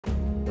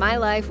My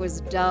life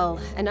was dull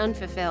and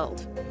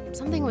unfulfilled.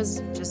 Something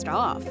was just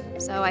off.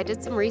 So I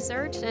did some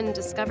research and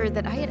discovered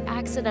that I had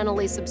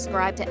accidentally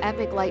subscribed to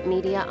Epic Light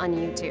Media on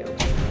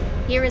YouTube.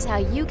 Here is how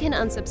you can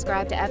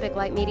unsubscribe to Epic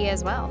Light Media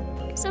as well.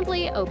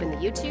 Simply open the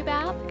YouTube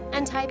app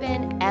and type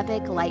in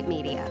Epic Light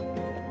Media.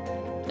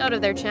 Go to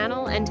their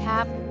channel and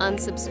tap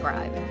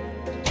unsubscribe.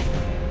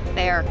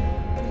 There.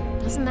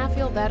 Doesn't that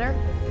feel better?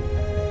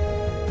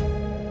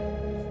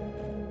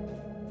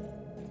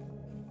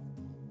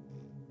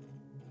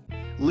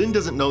 Lynn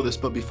doesn't know this,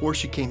 but before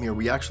she came here,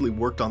 we actually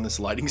worked on this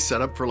lighting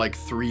setup for like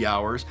 3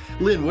 hours.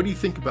 Lynn, what do you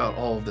think about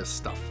all of this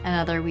stuff?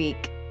 Another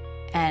week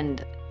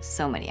and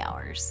so many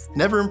hours.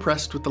 Never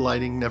impressed with the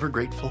lighting, never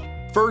grateful.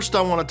 First,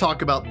 I want to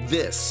talk about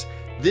this.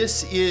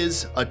 This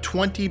is a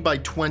 20 by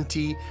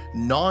 20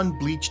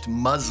 non-bleached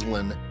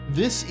muslin.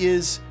 This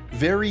is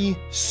very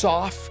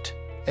soft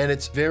and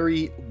it's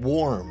very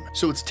warm.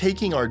 So it's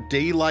taking our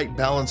daylight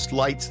balanced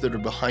lights that are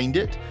behind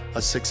it, a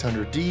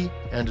 600D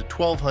and a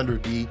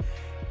 1200D,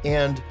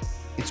 and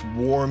it's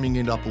warming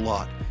it up a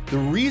lot. The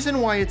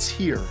reason why it's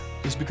here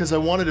is because I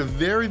wanted a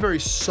very, very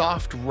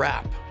soft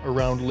wrap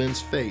around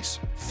Lynn's face,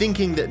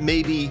 thinking that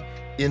maybe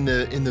in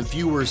the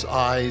viewer's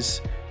eyes,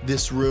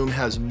 this room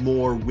has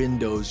more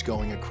windows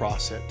going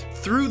across it.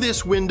 Through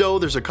this window,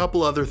 there's a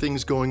couple other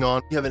things going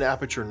on. We have an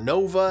aperture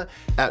nova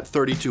at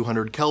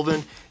 3200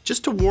 Kelvin,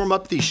 just to warm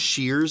up these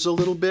shears a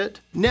little bit.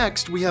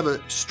 Next, we have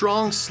a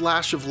strong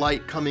slash of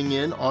light coming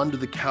in onto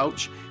the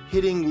couch,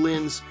 hitting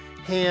Lynn's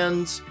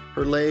hands,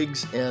 her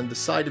legs, and the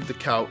side of the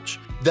couch.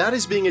 That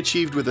is being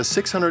achieved with a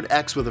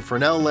 600X with a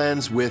Fresnel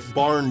lens with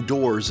barn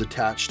doors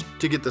attached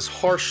to get this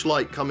harsh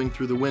light coming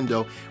through the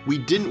window. We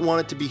didn't want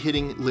it to be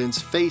hitting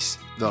Lynn's face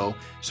though,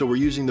 so we're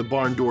using the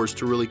barn doors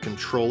to really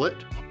control it.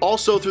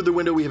 Also through the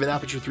window we have an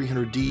Aperture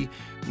 300D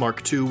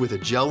Mark II with a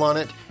gel on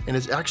it, and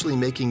it's actually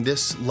making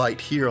this light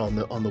here on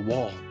the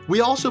wall. We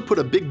also put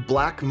a big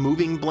black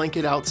moving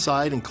blanket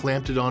outside and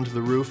clamped it onto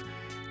the roof,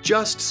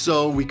 just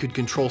so we could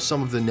control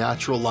some of the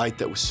natural light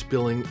that was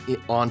spilling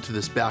onto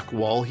this back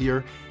wall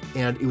here,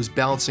 and it was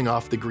bouncing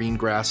off the green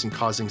grass and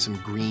causing some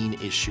green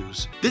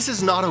issues. This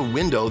is not a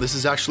window, this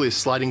is actually a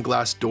sliding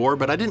glass door,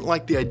 but I didn't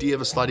like the idea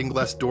of a sliding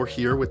glass door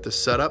here with the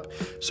setup,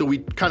 so we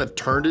kind of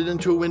turned it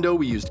into a window.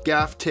 We used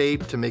gaff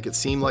tape to make it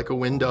seem like a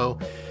window,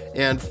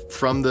 and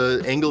from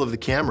the angle of the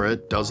camera,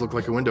 it does look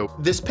like a window.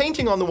 This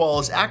painting on the wall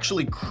is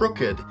actually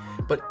crooked,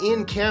 but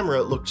in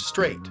camera it looked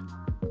straight.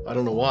 I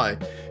don't know why.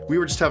 We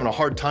were just having a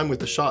hard time with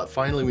the shot.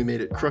 Finally, we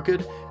made it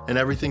crooked and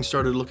everything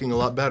started looking a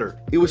lot better.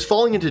 It was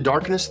falling into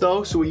darkness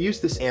though, so we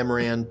used this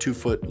Amaran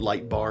 2-foot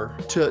light bar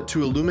to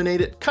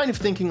illuminate it, kind of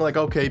thinking like,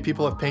 okay,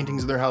 people have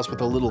paintings in their house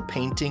with a little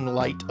painting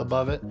light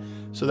above it.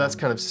 So that's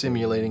kind of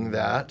simulating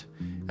that.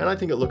 And I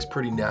think it looks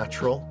pretty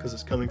natural because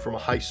it's coming from a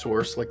high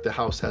source, like the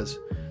house has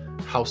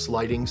house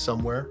lighting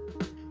somewhere.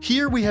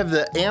 Here we have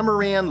the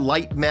Amaran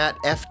Light Matte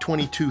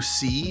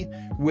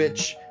F22C,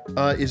 which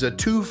is a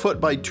 2-foot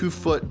by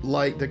 2-foot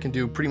light that can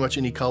do pretty much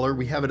any color.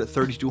 We have it at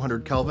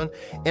 3200 Kelvin.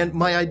 And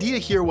my idea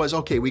here was,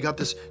 okay, we got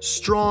this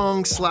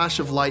strong slash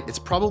of light. It's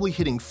probably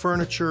hitting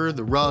furniture,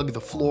 the rug,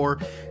 the floor.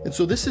 And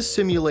so this is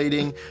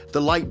simulating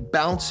the light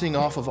bouncing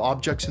off of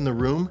objects in the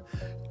room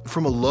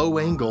from a low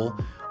angle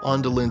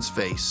onto Lynn's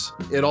face.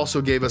 It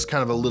also gave us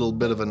kind of a little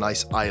bit of a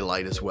nice eye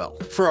light as well.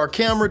 For our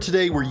camera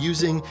today, we're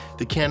using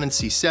the Canon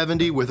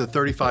C70 with a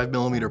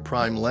 35mm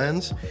prime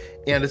lens,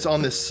 and it's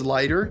on this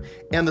slider,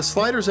 and the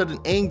slider's at an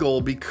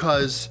angle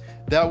because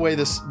that way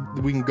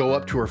we can go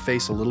up to her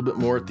face a little bit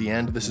more at the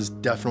end. This is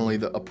definitely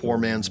a poor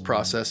man's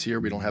process here.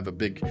 We don't have a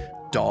big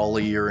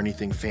dolly or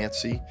anything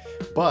fancy,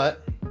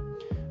 but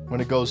when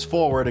it goes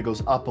forward, it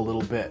goes up a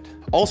little bit.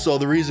 Also,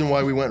 the reason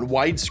why we went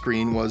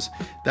widescreen was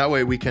that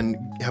way we can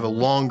have a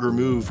longer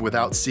move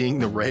without seeing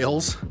the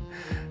rails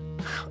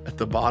at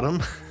the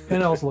bottom.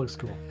 And it also looks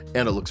cool.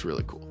 And it looks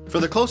really cool. For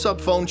the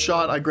close-up phone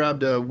shot, I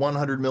grabbed a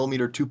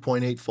 100mm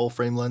 2.8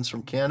 full-frame lens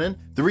from Canon.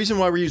 The reason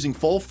why we're using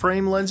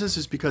full-frame lenses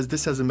is because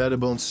this has a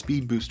Metabone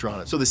speed booster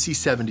on it, so the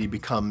C70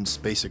 becomes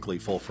basically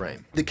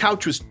full-frame. The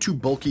couch was too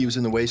bulky, it was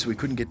in the way, so we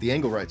couldn't get the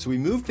angle right. So we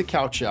moved the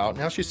couch out.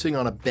 Now she's sitting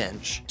on a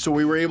bench, so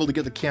we were able to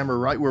get the camera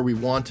right where we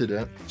wanted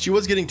it. She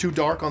was getting too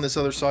dark on this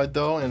other side,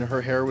 though, and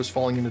her hair was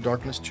falling into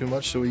darkness too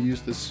much, so we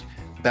used this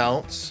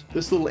bounce.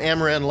 This little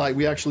Amaran light,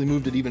 we actually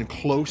moved it even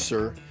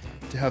closer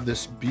to have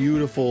this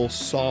beautiful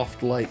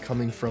soft light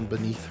coming from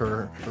beneath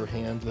her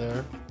hand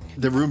there.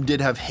 The room did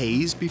have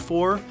haze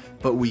before,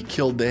 but we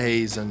killed the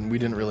haze and we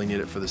didn't really need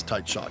it for this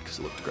tight shot because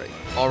it looked great.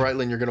 All right,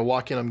 Lynn, you're gonna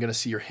walk in. I'm gonna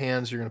see your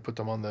hands. You're gonna put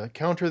them on the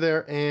counter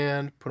there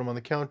and put them on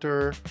the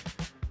counter.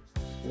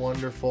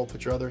 Wonderful.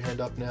 Put your other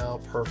hand up now.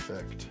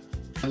 Perfect.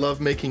 I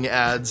love making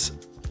ads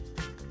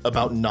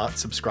about not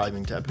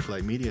subscribing to Epic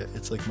Light Media.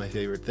 It's like my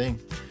favorite thing.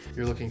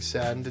 You're looking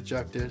sad and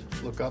dejected.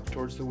 Look up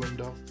towards the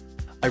window.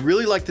 I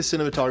really like the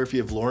cinematography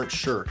of Lawrence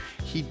Sher.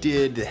 He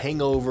did The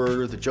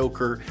Hangover, The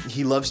Joker.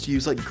 He loves to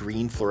use like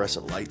green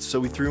fluorescent lights. So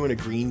we threw in a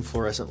green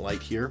fluorescent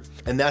light here.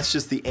 And that's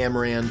just the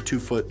Amaran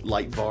 2-foot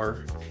light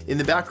bar. In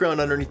the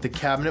background underneath the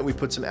cabinet, we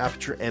put some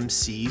Aperture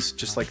MCs,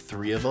 just like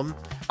 3 of them.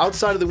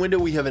 Outside of the window,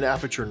 we have an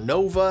Aperture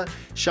Nova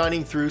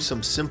shining through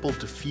some simple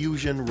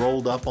diffusion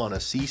rolled up on a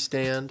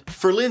C-stand.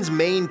 For Lynn's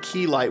main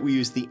key light, we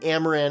use the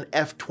Amaran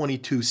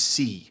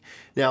F22C.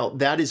 Now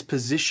that is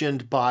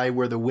positioned by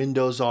where the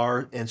windows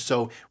are, and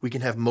so we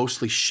can have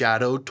mostly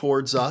shadow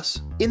towards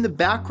us. In the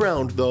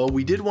background though,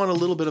 we did want a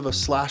little bit of a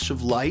slash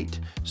of light,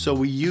 so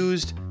we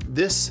used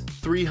this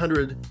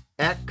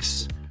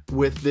 300X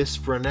with this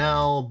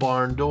Fresnel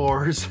barn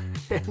doors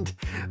and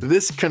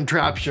this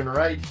contraption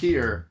right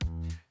here,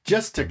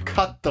 just to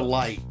cut the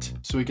light,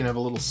 so we can have a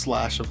little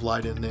slash of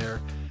light in there.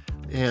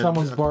 And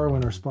someone's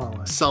borrowing our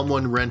spotlight.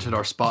 Someone rented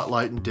our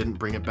spotlight and didn't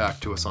bring it back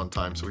to us on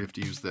time, so we have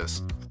to use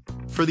this.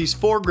 For these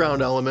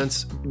foreground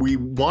elements, we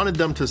wanted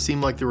them to seem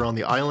like they were on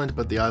the island,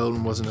 but the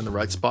island wasn't in the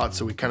right spot,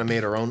 so we kind of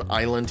made our own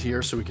island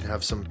here so we can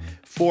have some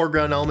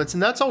foreground elements.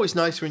 And that's always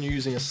nice when you're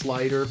using a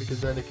slider, because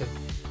then it can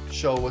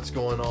show what's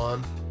going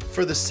on.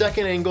 For the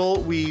second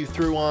angle, we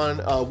threw on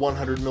a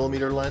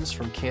 100mm lens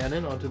from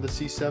Canon onto the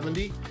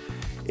C70.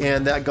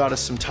 And that got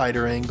us some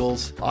tighter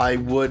angles. I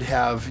would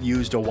have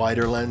used a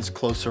wider lens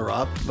closer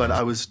up, but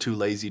I was too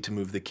lazy to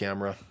move the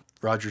camera.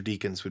 Roger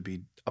Deakins would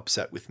be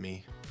upset with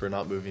me for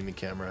not moving the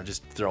camera,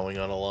 just throwing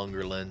on a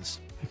longer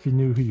lens. If you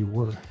knew who you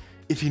were.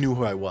 If he knew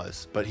who I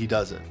was, but he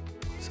doesn't,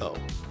 So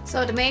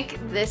to make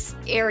this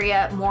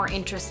area more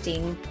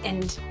interesting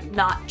and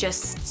not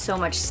just so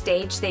much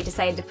stage, they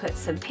decided to put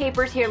some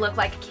papers here, look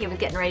like a kid was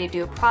getting ready to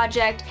do a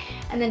project,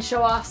 and then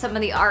show off some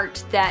of the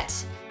art that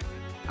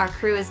our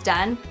crew has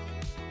done,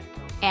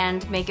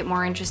 and make it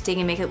more interesting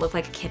and make it look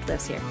like a kid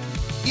lives here.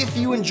 If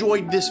you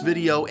enjoyed this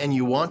video and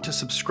you want to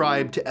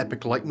subscribe to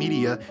Epic Light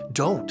Media,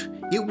 don't.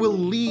 It will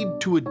lead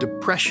to a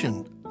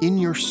depression in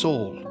your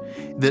soul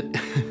that,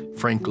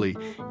 frankly,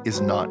 is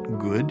not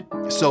good.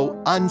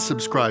 So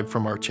unsubscribe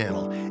from our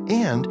channel.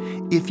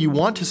 And if you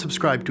want to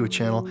subscribe to a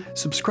channel,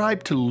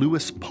 subscribe to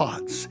Lewis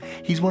Potts.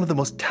 He's one of the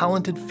most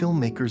talented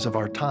filmmakers of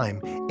our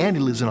time, and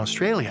he lives in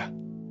Australia.